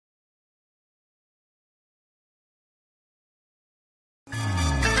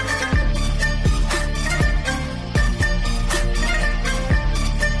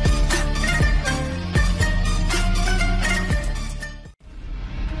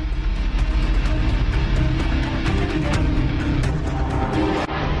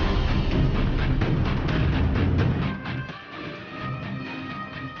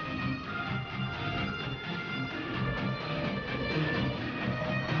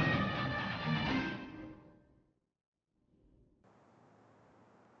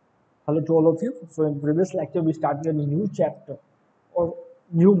Hello to all of you. So in previous lecture, we started a new chapter or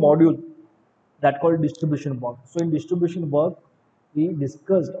new module that called distribution work. So in distribution work, we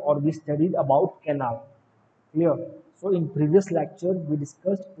discussed or we studied about canal. Clear? So in previous lecture, we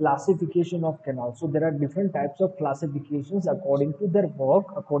discussed classification of canal. So there are different types of classifications according to their work,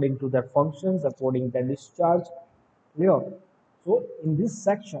 according to their functions, according to their discharge. Clear? So in this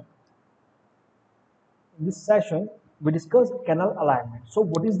session, we discuss canal alignment. So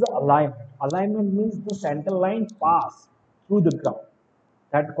what is the alignment? Alignment means the center line pass through the ground.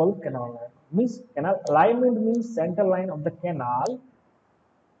 That called canal alignment. Means canal alignment means center line of the canal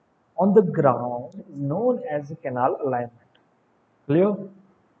on the ground is known as a canal alignment. Clear?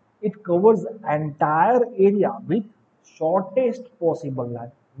 It covers the entire area with shortest possible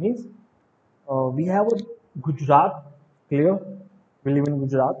line. Means we have a Gujarat, clear? We live in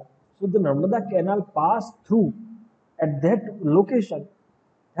Gujarat. So the Narmada Canal passed through at that location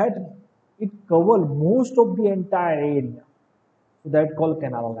that it covered most of the entire area. So that called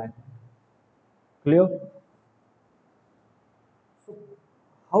canal alignment. Clear? So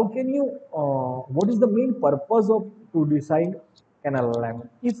how can you, what is the main purpose of to decide canal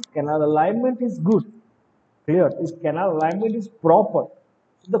alignment? If canal alignment is good, clear, if canal alignment is proper,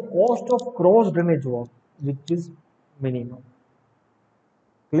 so the cost of cross drainage work, which is minimum.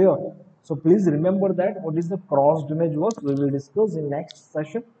 Clear? So please remember that what is the cross drainage work we will discuss in next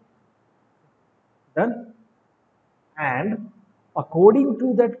session. Done? And according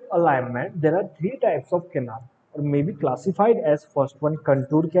to that alignment, there are three types of canal, or maybe classified as first one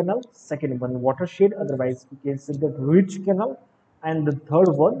contour canal, second one watershed, otherwise we can say that ridge canal, and the third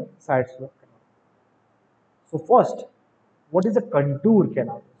one side slope canal. So first, what is a contour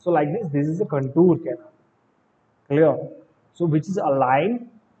canal? So like this is a contour canal. Clear? So which is aligned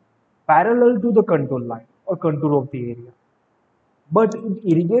parallel to the contour line or contour of the area, but it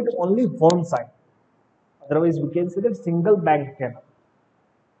irrigates only one side. Otherwise, we can say that single bank canal.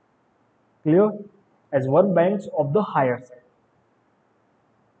 Clear? As one bank of the higher side,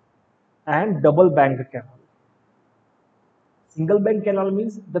 and double bank canal. Single bank canal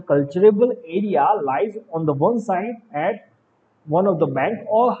means the culturable area lies on the one side at one of the bank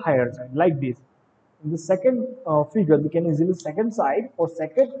or higher side, like this. In the second figure, we can easily second side or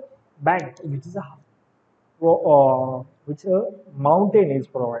second bank, which is which a mountain is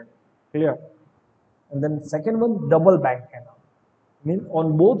provided. Clear? And then second one, double bank canal. Means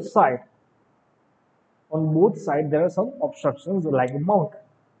on both sides there are some obstructions like a mountain.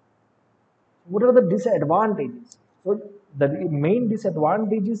 What are the disadvantages? So the main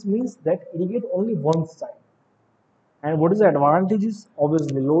disadvantages means that irrigate only one side. And what is the advantages?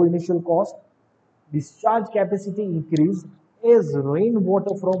 Obviously low initial cost, discharge capacity increase as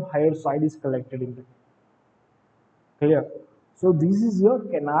rainwater from higher side is collected in the clear. So this is your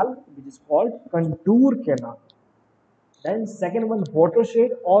canal which is called contour canal. Then second one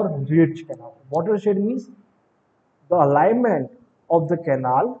watershed or ridge canal. Watershed means the alignment of the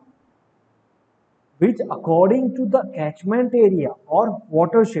canal which according to the catchment area or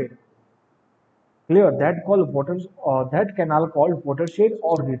watershed. Clear? That canal called watershed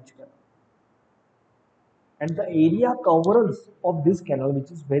or ridge canal. And the area coverage of this canal which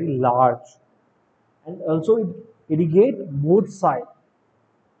is very large, and also it irrigate both sides.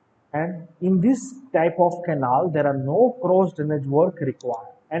 And in this type of canal there are no cross drainage work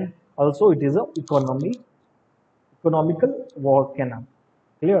required, and also it is a economical work canal.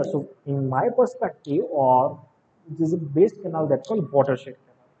 Clear? So in my perspective, or it is a base canal that called watershed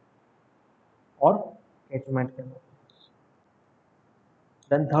canal or catchment canal.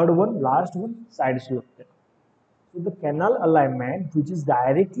 Then third one, last one, side slope canal. So the canal alignment which is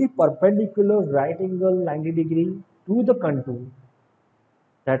directly perpendicular right angle 90-degree to the contour,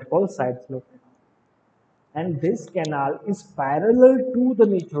 that called side slope canal. And this canal is parallel to the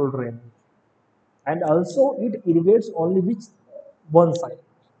natural drainage, and also it irrigates only which one side.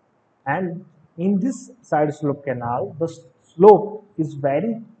 And in this side slope canal, the slope is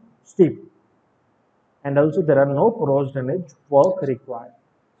very steep, and also there are no cross drainage work required.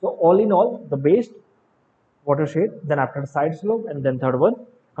 So all in all, the base watershed, then after side slope, and then third one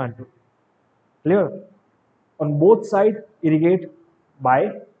contour. Clear? On both sides irrigate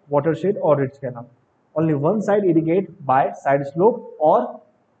by watershed or ridge canal. Only one side irrigate by side slope or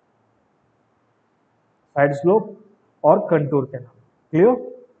contour canal. Clear?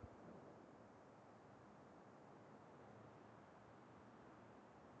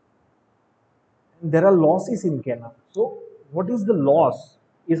 There are losses in canal. So what is the loss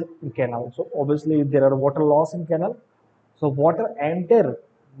is in canal? So obviously there are water loss in canal. So water enter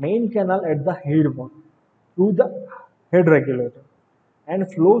main canal at the head one through the head regulator.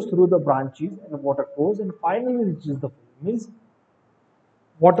 and flows through the branches and water course and finally reaches the field. Means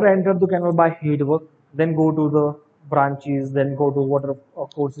water enter the canal by head work, then go to the branches, then go to water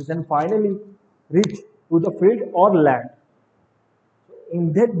courses, and finally reach to the field or land.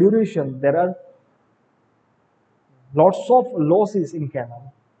 In that duration, there are lots of losses in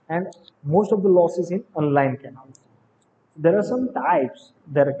canal, and most of the losses in unlined canals. There are some types.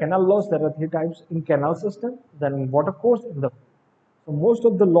 There are canal loss. There are three types in canal system. Then water course in the. So most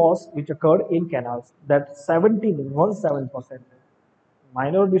of the loss which occurred in canals, that 17%,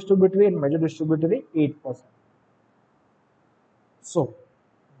 minor distributary and major distributary 8%. So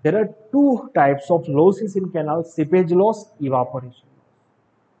there are two types of losses in canals: seepage loss, evaporation.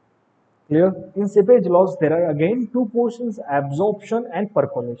 Clear? In seepage loss, there are again two portions: absorption and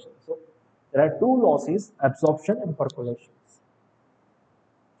percolation. So there are two losses: absorption and percolation.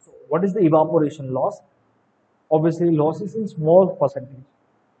 So what is the evaporation loss? Obviously, losses in small percentage.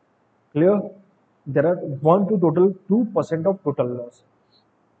 Clear? There are 1 to total 2% of total loss.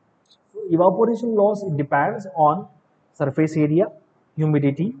 So evaporation loss, it depends on surface area,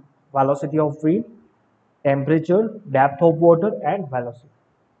 humidity, velocity of wind, temperature, depth of water, and velocity.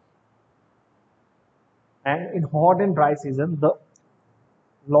 And in hot and dry season, the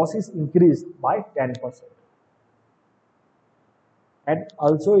loss is increased by 10%. And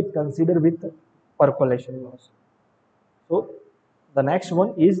also it considered with percolation loss. So the next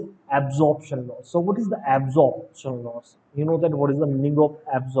one is absorption loss. So what is the absorption loss? You know that what is the meaning of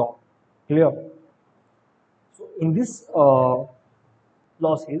absorb? Clear? So in this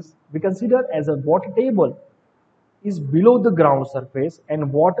losses, we consider as a water table is below the ground surface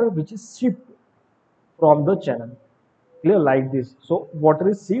and water which is shipped from the channel. Clear, like this. So water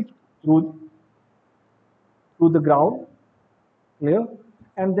is shipped through the ground. Clear,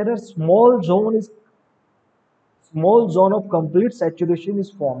 and there are small zone of complete saturation is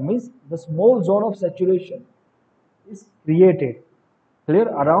formed. Means the small zone of saturation is created. Clear,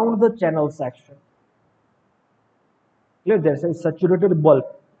 around the channel section. Clear, there is a saturated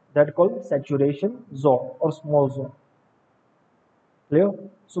bulk that called saturation zone or small zone. Clear.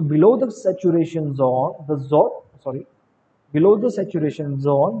 So below the saturation zone, below the saturation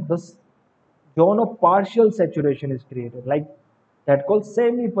zone, the zone of partial saturation is created, like that called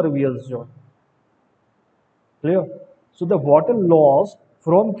semi-pervious zone. Clear. So the water loss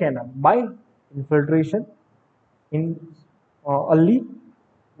from canal by infiltration in early,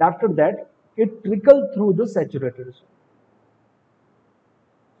 after that it trickled through the saturated zone.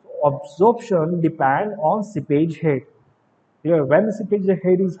 So absorption depend on seepage head. Here, when the seepage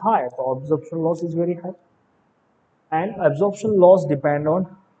head is high, the absorption loss is very high. And absorption loss depend on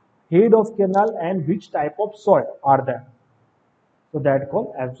head of canal and which type of soil are there. So that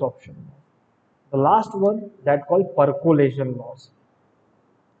called absorption. The last one that called percolation loss.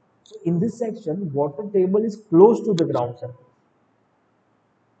 So in this section, water table is close to the ground surface.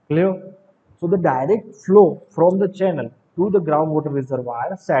 Clear? So the direct flow from the channel to the groundwater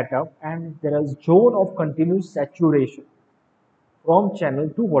reservoir set up, and there is zone of continuous saturation from channel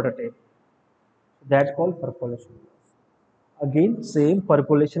to water table. That's called percolation loss. Again, same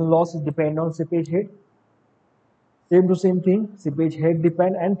percolation loss depend on seepage head. Same to same thing, seepage head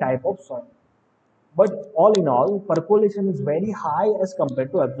depend and type of soil. But all in all, percolation is very high as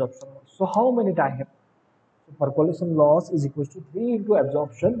compared to absorption loss. So how many times? So percolation loss is equal to 3 into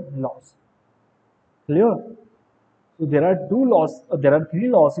absorption loss. Clear? So there are three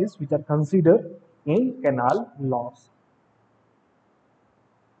losses which are considered in canal loss.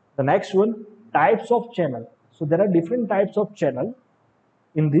 The next one, types of channel. So there are different types of channel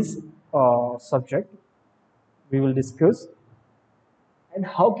in this subject we will discuss. And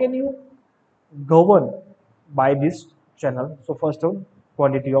how can you govern by this channel? So first one,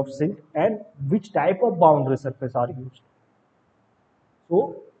 quantity of silt and which type of boundary surface are used.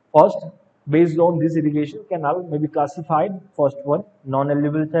 So first, based on this irrigation canal may be classified: first one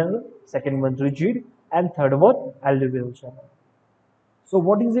non-alluvial channel, second one rigid, and third one alluvial channel. So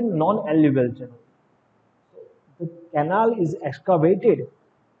what is a non-alluvial channel? The canal is excavated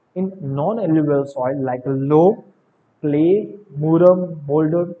in non-alluvial soil like loam, clay, muram,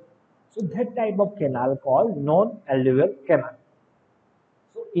 boulder. So that type of canal called non-alluvial canal.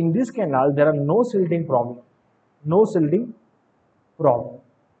 So in this canal there are no silting problem, no silting problem,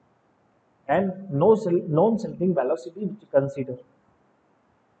 and no non-silting velocity which consider.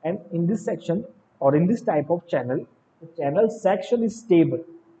 And in this section or in this type of channel, the channel section is stable.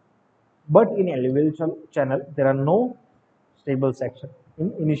 But in alluvial channel, there are no stable section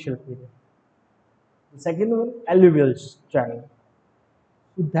in initial period. The second one, alluvial channel.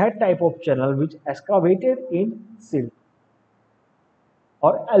 So that type of channel which excavated in silt.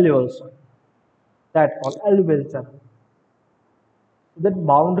 or alluvial soil. That called alluvial channel. That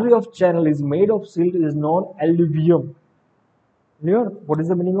boundary of channel is made of silt is known alluvium. Clear? What is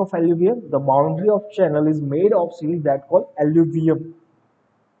the meaning of alluvium? The boundary of channel is made of silt that called alluvium.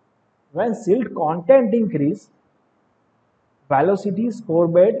 When silt content increase, velocity score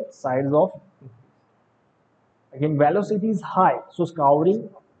bed size of again velocity is high, so scouring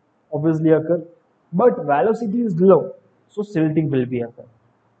obviously occur, but velocity is low, so silting will be occur.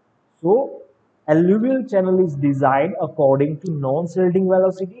 So alluvial channel is designed according to non-silting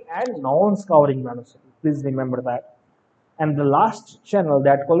velocity and non-scouring velocity. Please remember that. And the last channel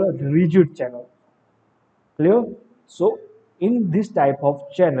that called a rigid channel. Clear? So in this type of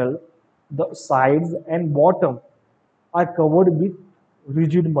channel, the sides and bottom are covered with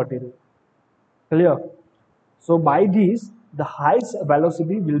rigid material. Clear? So by this, the highest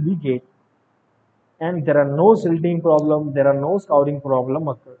velocity will be gained, and there are no silting problem, there are no scouring problem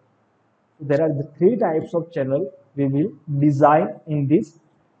occur. There are the three types of channel we will design in this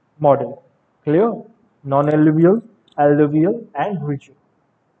model. Clear? Non-alluvial, alluvial, and rigid.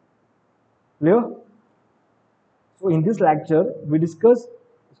 Clear? So in this lecture we discuss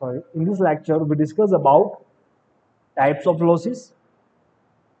about types of losses.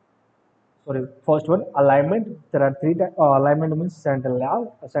 Sorry, first one, alignment. There are three types. Alignment means center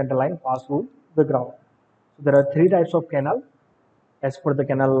line pass through the ground. So there are three types of canal as per the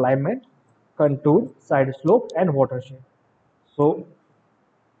canal alignment: contour, side slope, and watershed. So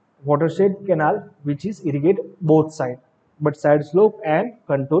watershed canal which is irrigate both sides, but side slope and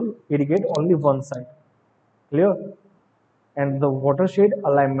contour irrigate only one side. Clear? And the watershed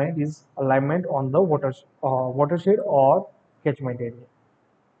alignment is alignment on the watershed or catchment area.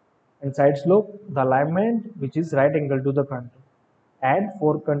 And side slope, the alignment which is right angle to the contour. And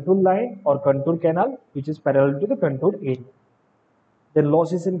for contour line or contour canal which is parallel to the contour area. Then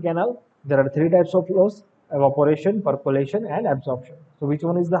losses in canal, there are three types of loss: evaporation, percolation, and absorption. So which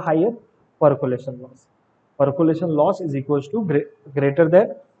one is the higher? Percolation loss. Percolation loss is equals to greater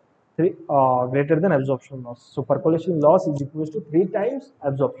than absorption loss. So percolation loss is equals to 3 times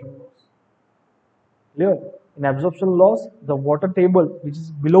absorption loss. Clear? In absorption loss, the water table which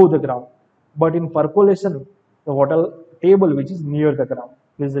is below the ground, but in percolation, the water table which is near the ground.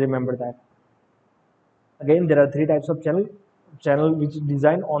 Please remember that. Again, there are three types of channel which is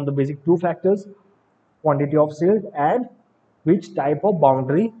designed on the basic two factors: quantity of silt and which type of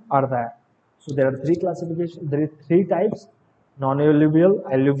boundary are there. So there are three classifications. There are three types: non-alluvial,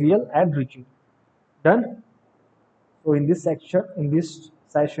 alluvial, and rigid. Done. So in this section, in this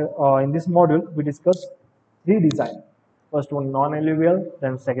module, we discuss three design. First one non-alluvial,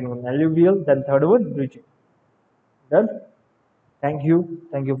 then second one alluvial, then third one rigid. Done. Thank you.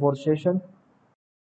 Thank you for session.